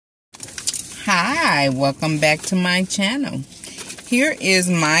Hi, welcome back to my channel. Here is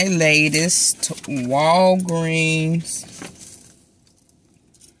my latest Walgreens.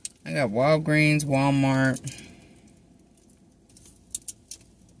 I got Walgreens, Walmart,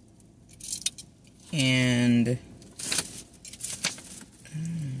 and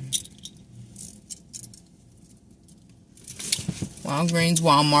Walgreens,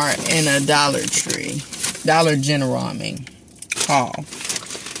 Walmart, and a Dollar Tree. Dollar General, haul.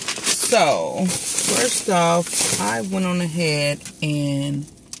 So, first off, I went on ahead and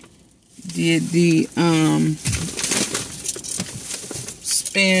did the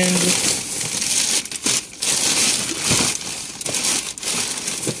spend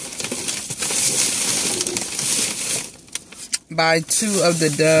buy 2 of the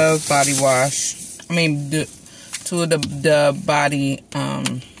Dove body wash. Two of the body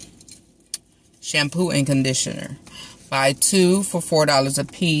shampoo and conditioner. Buy 2 for $4 a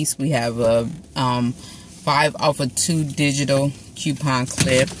piece. We have a 5 off of 2 digital coupon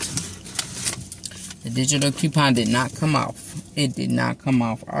clipped. The digital coupon did not come off. It did not come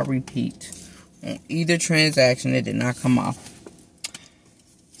off. I repeat, on either transaction, it did not come off.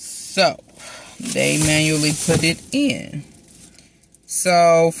 So they manually put it in.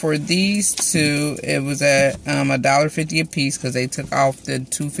 So for these 2, it was at $1.50 a piece because they took off the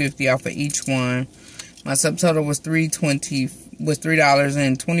 $2.50 off of each one. My subtotal was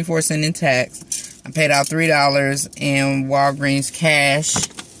 $3.24 in tax. I paid out $3 in Walgreens cash.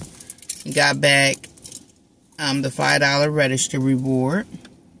 Got back the $5 register reward.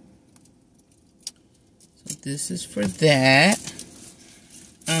 So this is for that.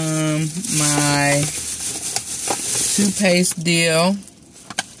 My toothpaste deal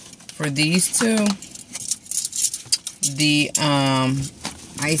for these 2. The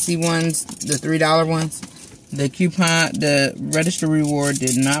icy ones, the $3 ones, the coupon, the register reward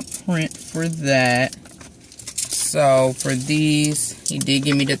did not print for that. So for these, he did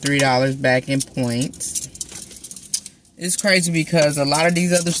give me the $3 back in points. It's crazy because a lot of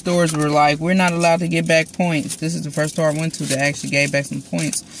these other stores were like, we're not allowed to get back points. This is the first store I went to that actually gave back some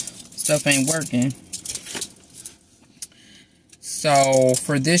points. Stuff ain't working. So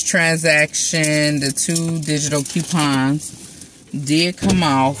for this transaction, the 2 digital coupons did come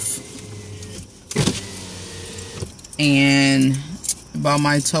off and brought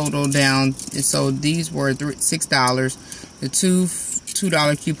my total down. So these were $6. The two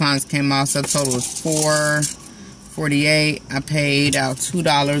 $2 coupons came off, so total was $4.48. I paid out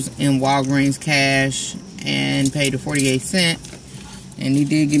 $2 in Walgreens cash and paid the 48 cents. And he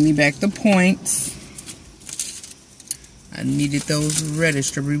did give me back the points. I needed those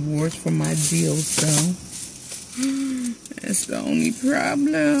register rewards for my deals, though. That's the only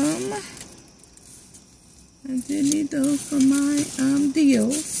problem. I did need those for my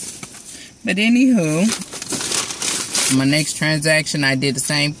deals. But anywho, my next transaction, I did the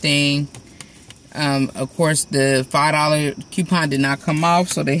same thing. Of course, the $5 coupon did not come off,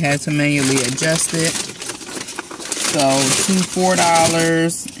 so they had to manually adjust it. So, 2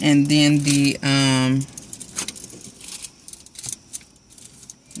 $4, and then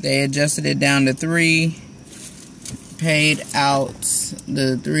they adjusted it down to 3. Paid out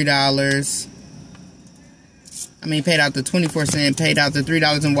the $3. Paid out the 24 cents. Paid out the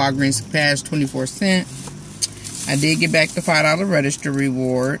 $3 in Walgreens cash, 24 cents. I did get back the $5 register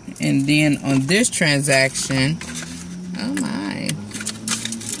reward. And then on this transaction, oh my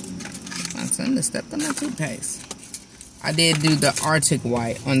son just stepped on my toothpaste. I did do the Arctic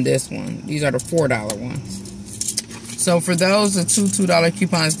White on this one. These are the $4 ones. So for those, the 2 $2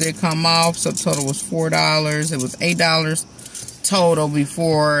 coupons did come off. So total was $4. It was $8 total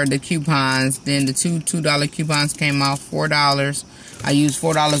before the coupons. Then the 2 $2 coupons came off, $4. I used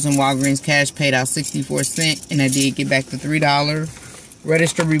 $4 in Walgreens cash, paid out 64 cents, and I did get back the $3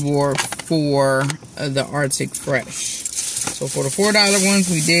 register reward for the Arctic Fresh. So for the $4 ones,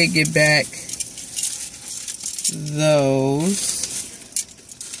 we did get back those.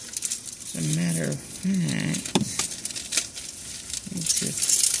 As a matter of fact, let's just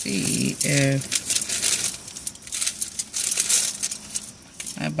see if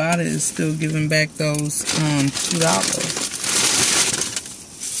my body is still giving back those $2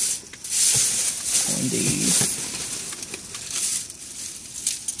 on these.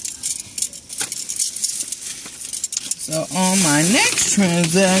 So on my next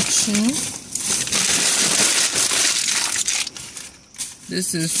transaction,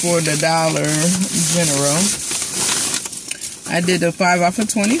 this is for the Dollar General. I did a 5 off of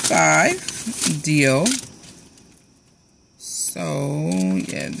 25 deal. So,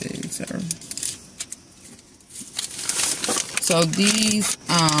 yeah, these are. So these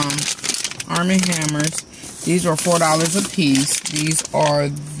Arm & Hammers. These were $4 a piece. These are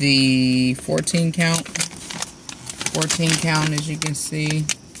the 14 count. 14 count, as you can see.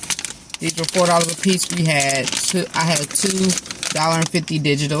 These were $4 a piece. I had $2.50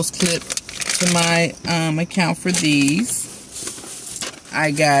 digitals clipped to my account for these.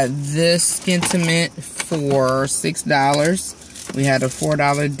 I got this Skintimate for $6. We had a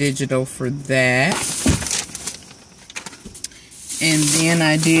 $4 digital for that. And then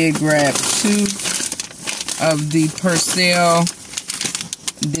I did grab 2 of the Persil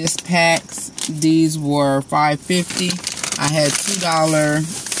disc packs. These were $5.50. I had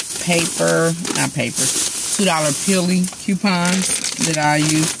 $2 $2 Peely coupons that I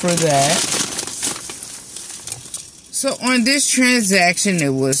used for that. So on this transaction, it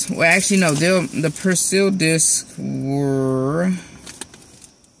was, well, actually no, the Persil discs were,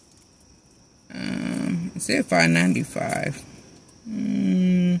 it said $5.95.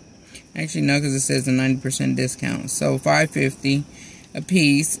 Actually no, because it says a 90% discount. So $5.50 a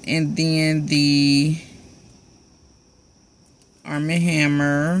piece. And then the Arm &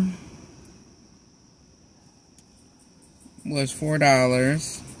 Hammer was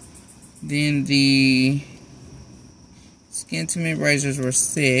 $4. Then the Skintimate razors were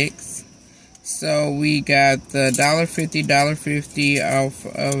 $6. So we got the $1.50 off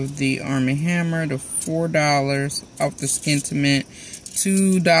of the Arm & Hammer, the $4 off the Skintimate,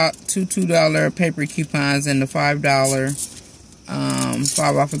 two $2 paper coupons, and the $5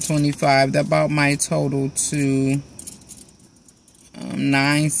 5 off of 25. That brought my total to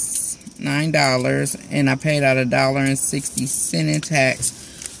 $9, and I paid out $1.60 in tax.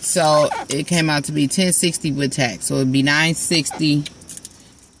 So it came out to be $10.60 with tax. So it'd be $9.60.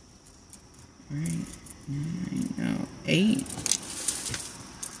 No,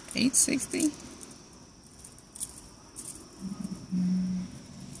 $8.60.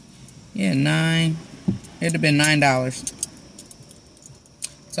 Yeah, it'd have been $9.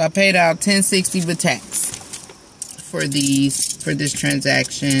 So I paid out $10.60 with tax for this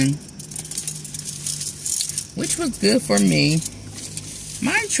transaction, which was good for me.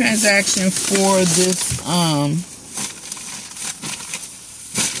 My transaction for this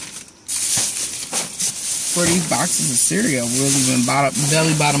for these boxes of cereal really went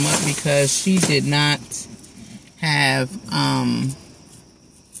belly bottom up, because she did not have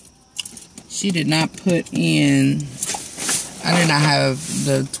put in, I did not have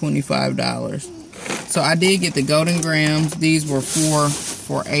the $25. So I did get the Golden Grams. These were $4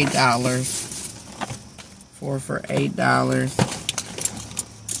 for $8. 4 for $8.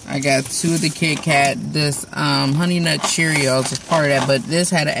 I got 2 of the Kit Kat. This Honey Nut Cheerios is part of that, but this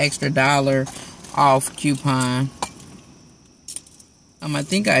had an extra $1 off coupon. I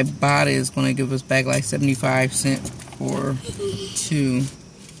think I bought it. It's going to give us back like 75 cents for 2.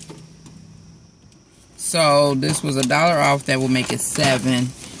 So this was $1 off. That will make it 7.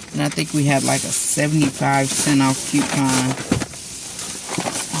 And I think we had like a 75 cent off coupon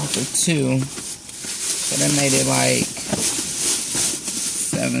off of 2. So that made it like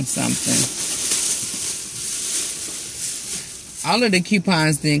 7 something. All of the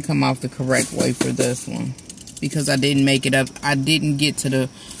coupons didn't come off the correct way for this one, because I didn't make it up. I didn't get to the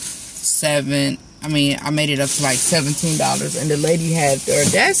 7. I made it up to like $17, and the lady had the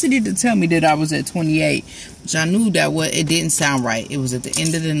audacity to tell me that I was at 28, which I knew that it didn't sound right. It was at the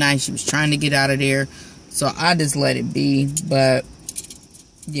end of the night. She was trying to get out of there, so I just let it be. But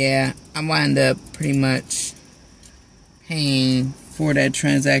yeah, I wound up pretty much paying for that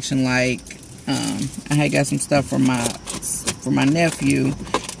transaction. Like, I had got some stuff for my nephew.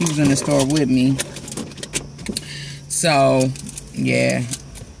 He was in the store with me. So yeah,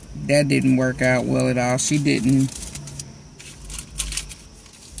 that didn't work out well at all. She didn't,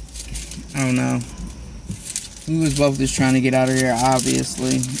 I don't know. We was both just trying to get out of there,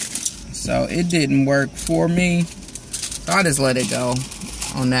 obviously. So it didn't work for me. So I just let it go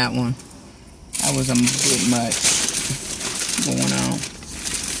on that one. That was a bit much going on.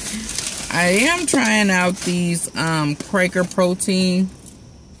 I am trying out these Quaker protein.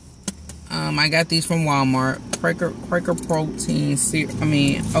 I got these from Walmart. Quaker protein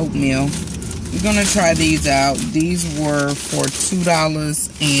oatmeal. We're gonna try these out. These were for $2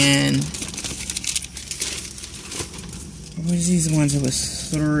 and what was these ones? It was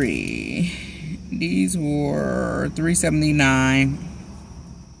 3. These were $3.79.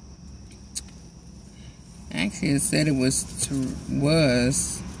 Actually, it said it was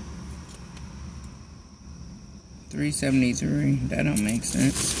 $3.73. That don't make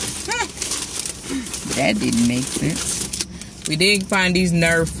sense. That didn't make sense. We did find these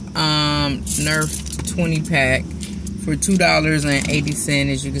Nerf 20 pack for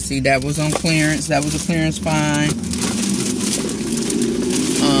 $2.80. As you can see, that was on clearance. That was a clearance find.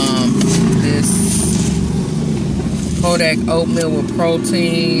 This Kodak oatmeal with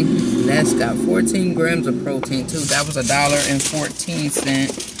protein. That's got 14 grams of protein too. That was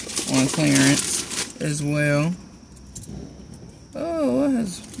 $1.14 on clearance as well. Oh, what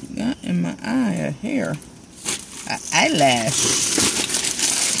has got in my eye? A hair. An eyelash.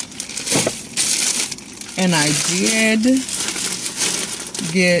 And I did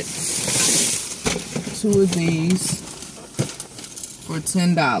get 2 of these for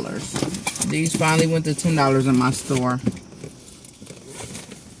 $10. These finally went to $10 in my store.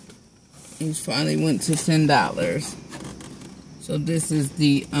 These finally went to $10. So this is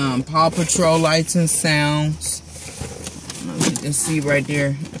the Paw Patrol lights and sounds. You can see right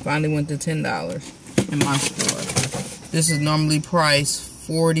there. It finally went to $10 in my store. This is normally priced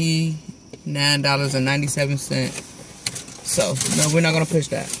 $49.97. So no, we're not gonna push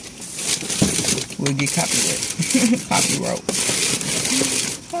that. We'll get copyright. Copyright.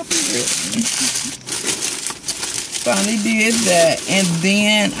 Finally did that, and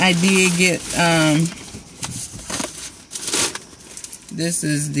then I did get this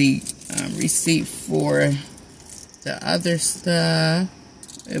is the receipt for the other stuff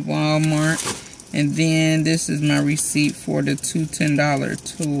at Walmart, and then this is my receipt for the 2 $10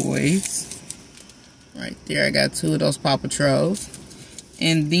 toys. Right there, I got 2 of those Paw Patrols.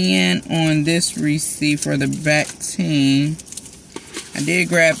 And then on this receipt for the back team, I did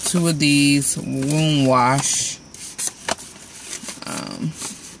grab 2 of these wound wash.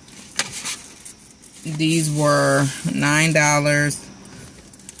 These were $9.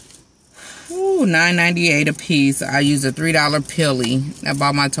 Ooh, $9.98 a piece. I used a $3 Pilly. That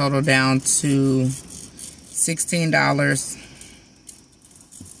brought my total down to $16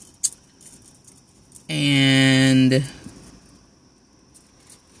 and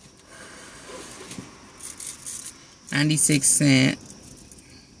 96 cents.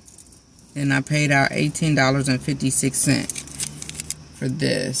 And I paid out $18.56 for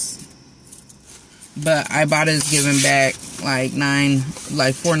this. But I bought it giving back like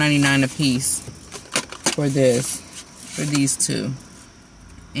 $4.99 a piece for this, for these 2.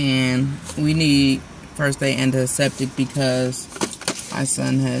 And we need first aid antiseptic because my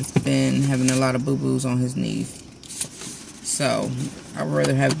son has been having a lot of boo-boos on his knees. So I'd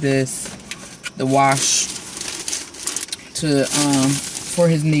rather have this, the wash to for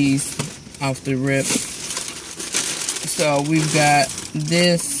his knees off the rip. So we've got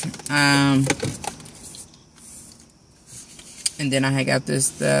this, and then I had got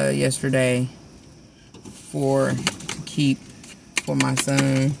this yesterday to keep for my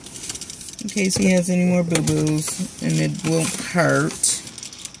son in case he has any more boo-boos, and it won't hurt.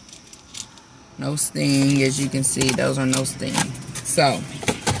 No sting, as you can see. Those are no sting. So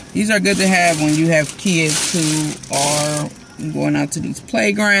these are good to have when you have kids who are going out to these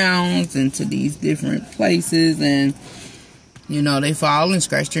playgrounds and to these different places, and you know, they fall and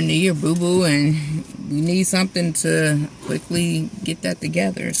scratch their knee or boo-boo, and you need something to quickly get that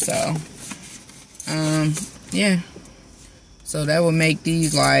together. So, yeah. So that would make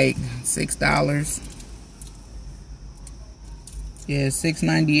these like $6. Yeah,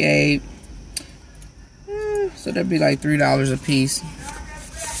 $6.98. So that'd be like $3 a piece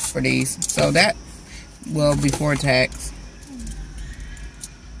for these. So that, well, before tax.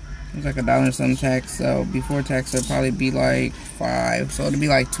 It's like $1 and some tax, so before tax it'll probably be like $5. So it'll be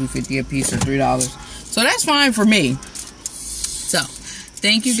like $2.50 a piece or $3. So that's fine for me. So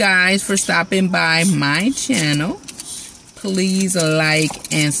thank you guys for stopping by my channel. Please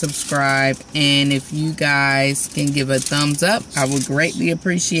like and subscribe, and if you guys can give a thumbs up, I would greatly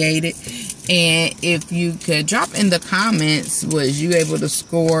appreciate it. And if you could drop in the comments, was you able to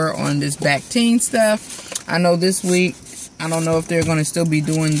score on this back teen stuff? I know this week, I don't know if they're going to still be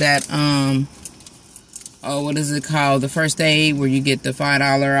doing that, what is it called? The first aid, where you get the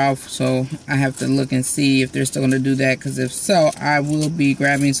 $5 off. So I have to look and see if they're still going to do that. Because if so, I will be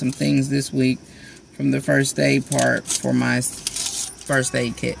grabbing some things this week from the first aid part for my first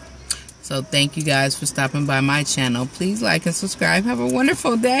aid kit. So thank you guys for stopping by my channel. Please like and subscribe. Have a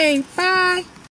wonderful day. Bye.